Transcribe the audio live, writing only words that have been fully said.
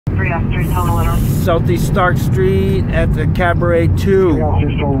Southeast Stark Street at the Cabaret 2.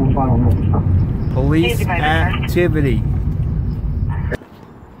 Police activity.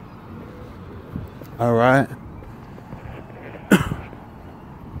 All right.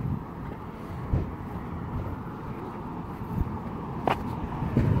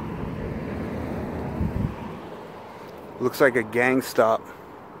 Looks like a gang stop.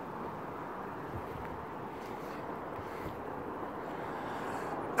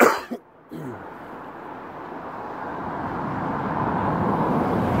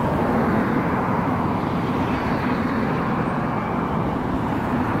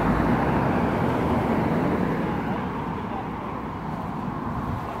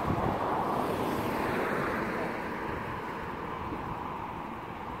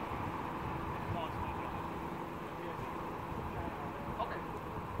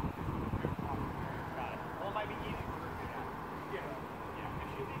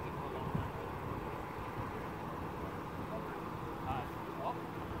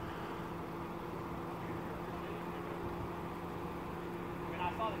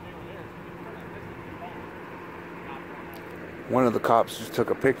 One of the cops just took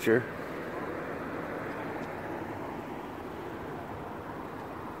a picture.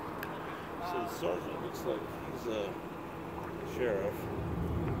 So the sergeant looks like he's a sheriff.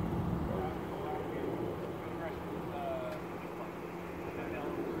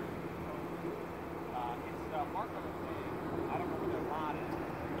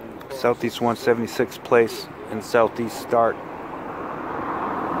 Southeast 176th Place in Southeast Stark.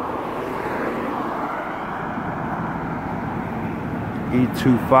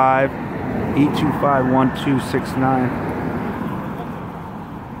 E251269.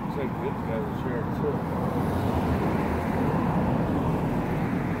 Looks like this guy's a sheriff too.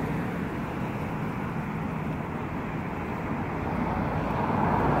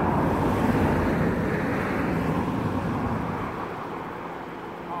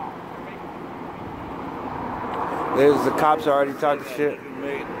 There's the cops already talking shit.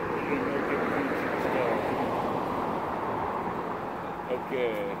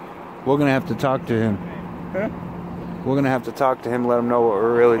 Okay. We're gonna have to talk to him. Huh? We're gonna have to talk to him, let him know what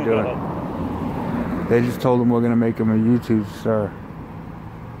we're really doing. They just told him we're gonna make him a YouTube star.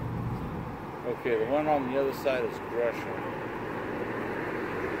 Okay, the one on the other side is Gresham.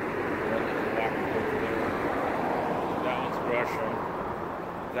 That one's Gresham.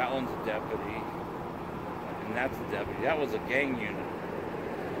 That one's a deputy. And that's a deputy. That was a gang unit.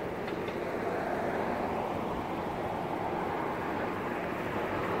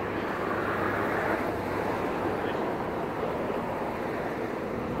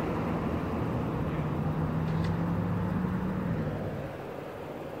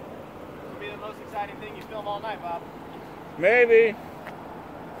 Most exciting thing you film all night, Bob? Maybe.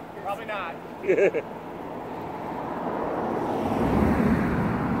 Probably not.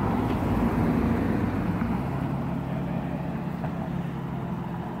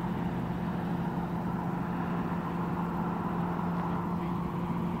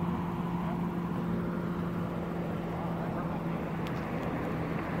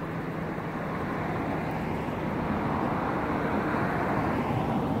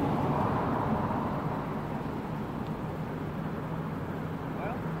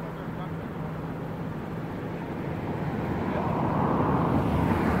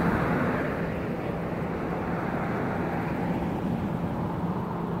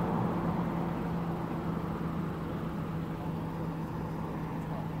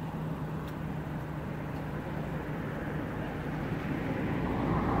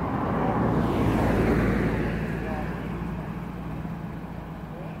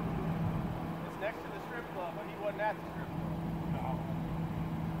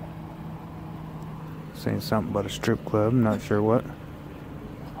 Saying something about a strip club, I'm not sure what.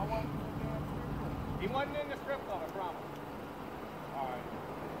 He wasn't in the strip club, I promise. Alright.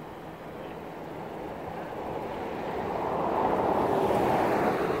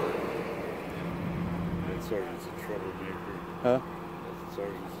 That sergeant's a troublemaker. Huh? That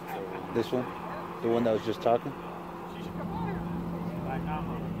sergeant's a troublemaker. This one? The one that was just talking?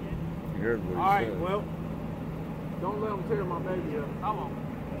 You heard what he Alright, said. well, don't let him tear my baby up. I won't.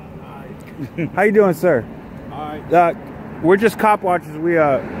 How you doing, sir? Alright. We're just cop watchers. We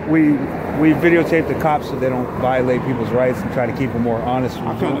videotape the cops so they don't violate people's rights and try to keep them more honest.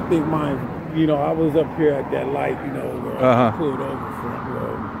 I kind of think mine, you know, I was up here at that light, you know, where I pulled over front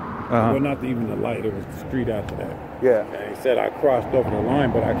road. Well, not even the light, it was the street after that. Yeah. And he said I crossed over the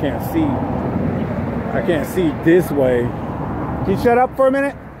line, but I can't see this way. Can you shut up for a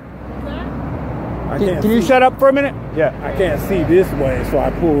minute? Can you shut up for a minute? Yeah. I can't see this way, so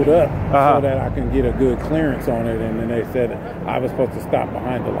I pulled up so that I can get a good clearance on it. And then they said I was supposed to stop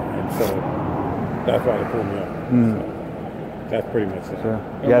behind the line, so that's why they pulled me up. So that's pretty much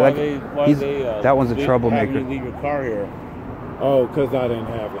it. That one's a troublemaker. Why leave your car here? Oh, because I didn't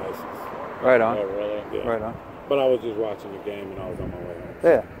have license. Right on. Oh, really? Yeah. Right on. But I was just watching the game and I was on my way home.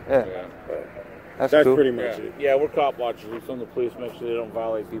 Yeah. That's That's cool. pretty much it. Yeah, we're cop watchers. We send the police, make sure they don't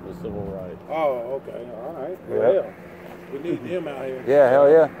violate people's civil rights. Oh, okay. All right. Yeah. Well, we need them out here. Yeah, hell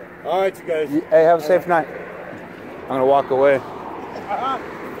yeah. All right, you guys. Hey, have a safe night. I'm gonna walk away.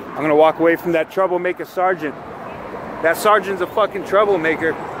 I'm gonna walk away from that troublemaker sergeant. That sergeant's a fucking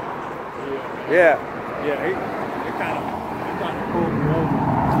troublemaker. Yeah. Yeah, he kind of pulled me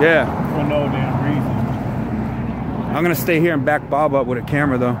over. Yeah. For no damn reason. I'm gonna stay here and back Bob up with a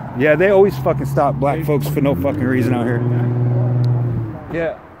camera though. Yeah, they always fucking stop black folks for no fucking reason out here.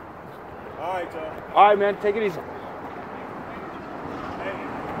 Yeah. All right, Joe. All right, man. Take it easy. Hey,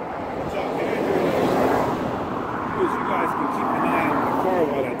 what y'all can do is you guys can keep an eye on the car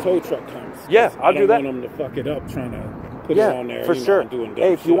while that tow truck comes. Yeah, I'll do that. I don't want them to fuck it up trying to put it on there. For sure.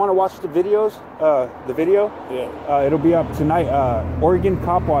 Hey, if you want to watch the videos, it'll be up tonight. Oregon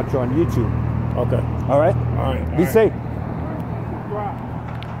Cop Watcher on YouTube. Okay. All right. All right. Be safe.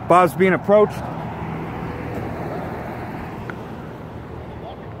 Bob's being approached.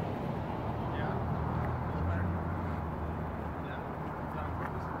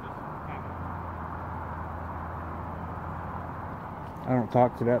 I don't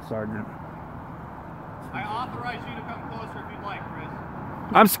talk to that sergeant. I authorize you to come closer if you'd like, Chris.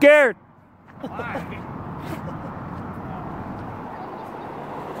 I'm scared. Why?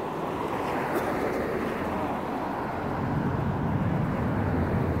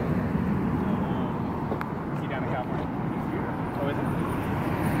 Down in California. Oh, is it?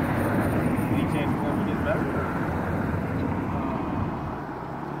 Any chance it ever gets better?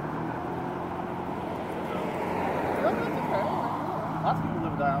 Lots of people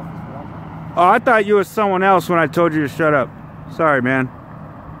live in dialysis. Oh, I thought you were someone else when I told you to shut up. Sorry, man.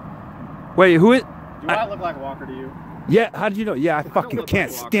 Wait, who is? Do I look like a walker to you? Yeah, how did you know? Yeah, I fucking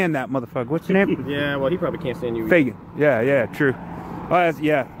can't stand that motherfucker. What's your name? Yeah, well, he probably can't stand you. Fagan. Yeah, true. Oh,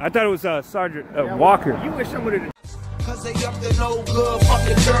 yeah. I thought it was Sergeant Walker. You wish somebody to. Cause they up to no good,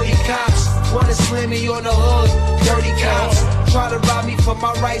 fucking dirty cops. Wanna slam me on the hood, dirty cops. Try to rob me for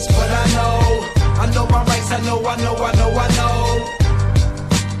my rights, but I know my rights, I know.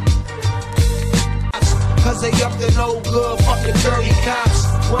 Cause they up to no good, fucking dirty cops.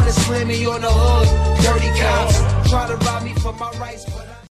 Wanna slam me on the hood, dirty cops. Try to rob me for my rights, but